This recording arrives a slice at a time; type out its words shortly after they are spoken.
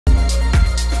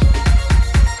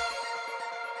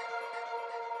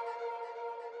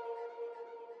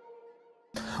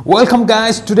Welcome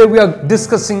guys, today we are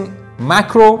discussing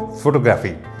macro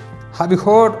photography. Have you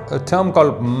heard a term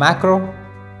called macro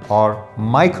or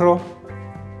micro?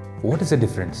 What is the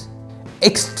difference?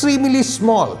 Extremely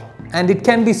small, and it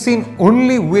can be seen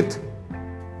only with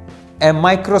a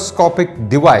microscopic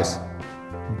device.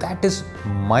 That is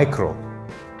micro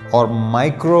or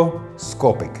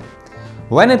microscopic.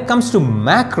 When it comes to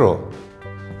macro,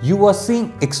 you are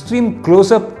seeing extreme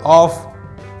close-up of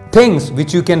things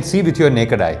which you can see with your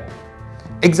naked eye.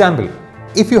 Example,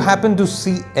 if you happen to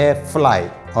see a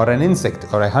fly or an insect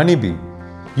or a honeybee,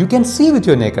 you can see with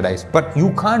your naked eyes, but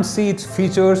you can't see its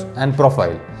features and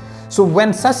profile. So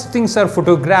when such things are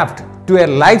photographed to a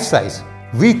life size,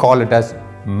 we call it as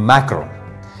macro.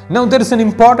 Now there is an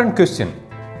important question.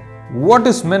 What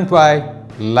is meant by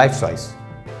life size?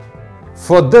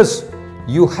 For this,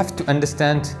 you have to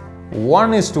understand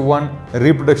 1:1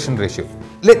 reproduction ratio.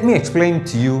 Let me explain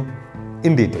to you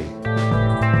in detail.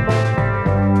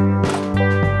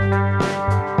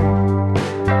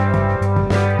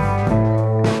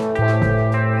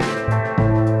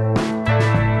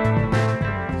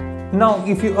 Now,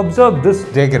 if you observe this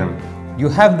diagram, you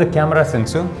have the camera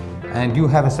sensor and you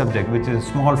have a subject, which is a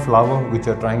small flower which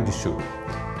you are trying to shoot.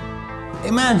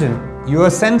 Imagine your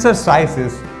sensor size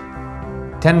is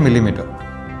 10 millimeter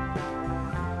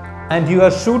and you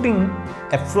are shooting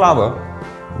a flower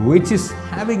which is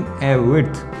having a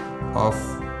width of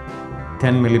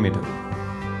 10 millimeter.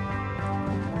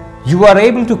 You are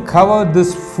able to cover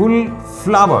this full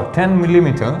flower 10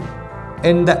 millimeter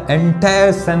in the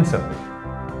entire sensor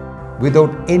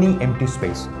without any empty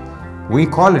space. We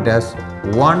call it as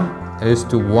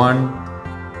 1:1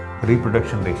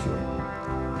 reproduction ratio.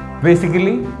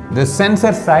 Basically, the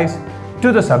sensor size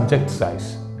to the subject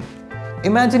size.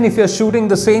 Imagine if you are shooting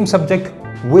the same subject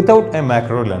without a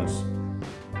macro lens.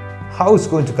 How it's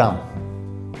going to come?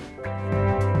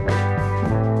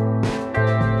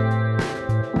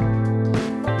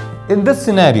 In this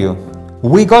scenario,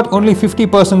 we got only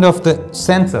 50% of the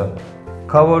sensor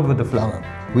covered with the flower.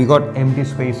 We got empty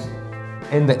space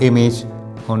in the image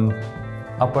on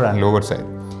upper and lower side.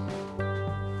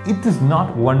 It is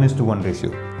not 1:1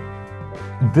 ratio.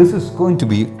 This is going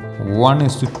to be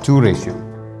 1:2 ratio.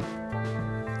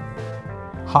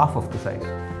 Half of the size.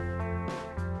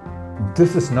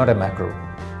 This is not a macro.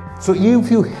 So if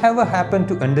you ever happen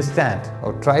to understand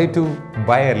or try to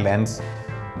buy a lens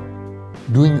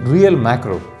doing real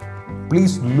macro,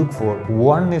 please look for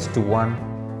 1:1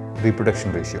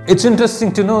 reproduction ratio. It's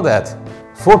interesting to know that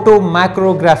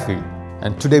photomacrography,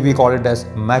 and today we call it as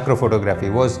macro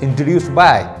photography, was introduced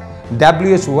by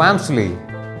W.H. Walmsley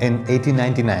in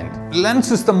 1899.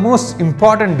 Lens is the most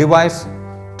important device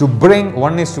to bring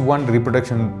 1:1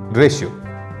 reproduction ratio.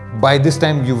 By this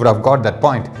time you would have got that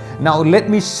point. Now let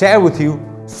me share with you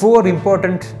 4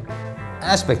 important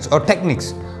aspects or techniques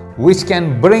which can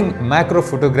bring macro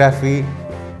photography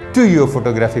to your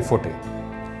photography photo.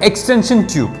 Extension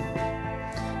tube.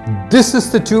 This is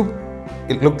the tube.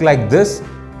 It looks like this,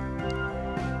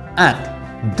 and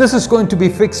this is going to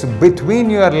be fixed between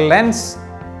your lens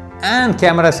and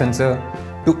camera sensor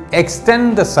to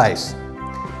extend the size.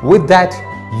 With that,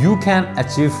 you can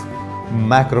achieve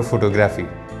macro photography.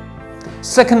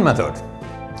 Second method,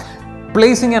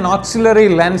 placing an auxiliary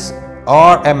lens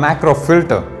or a macro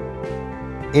filter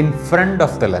in front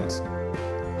of the lens.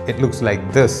 It looks like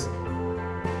this.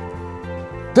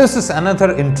 This is another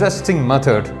interesting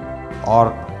method or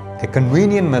a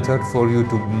convenient method for you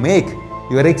to make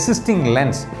your existing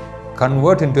lens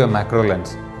convert into a macro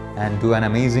lens and do an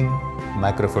amazing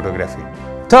macro photography.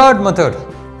 Third method,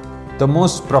 the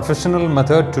most professional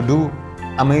method to do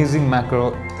amazing macro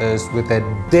is with a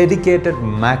dedicated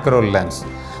macro lens.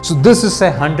 So this is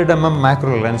a 100mm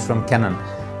macro lens from Canon.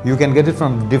 You can get it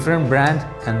from different brands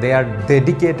and they are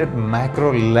dedicated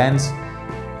macro lens.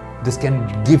 This can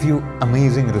give you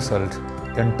amazing result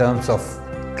in terms of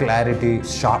clarity,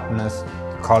 sharpness,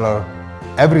 color,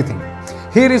 everything.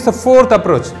 Here is the fourth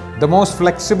approach, the most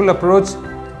flexible approach.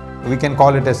 We can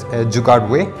call it as a Jugard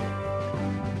way.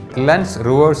 Lens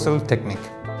reversal technique.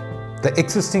 The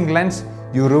existing lens,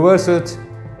 you reverse it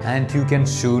and you can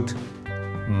shoot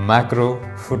macro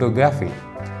photography.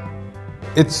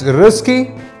 It's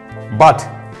risky, but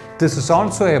this is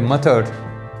also a method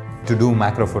to do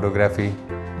macro photography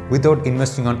without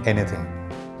investing on anything.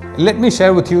 Let me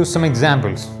share with you some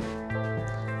examples.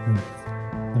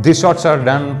 These shots are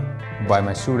done by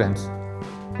my students.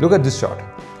 Look at this shot.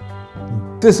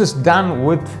 This is done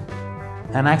with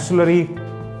an auxiliary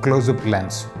close-up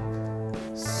lens.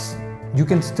 You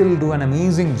can still do an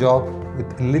amazing job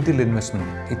with little investment.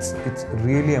 It's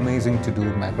really amazing to do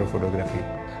macro photography.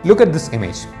 Look at this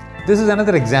image. This is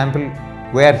another example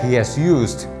where he has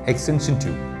used extension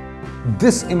tube.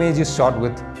 This image is shot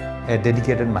with a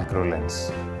dedicated macro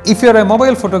lens. If you're a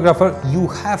mobile photographer, you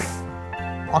have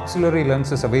auxiliary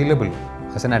lenses available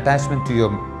as an attachment to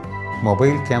your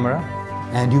mobile camera,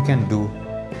 and you can do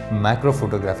macro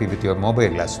photography with your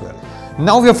mobile as well.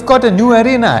 Now we have got a new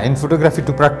arena in photography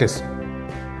to practice.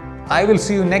 I will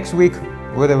see you next week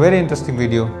with a very interesting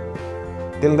video.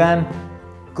 Till then,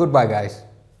 goodbye guys.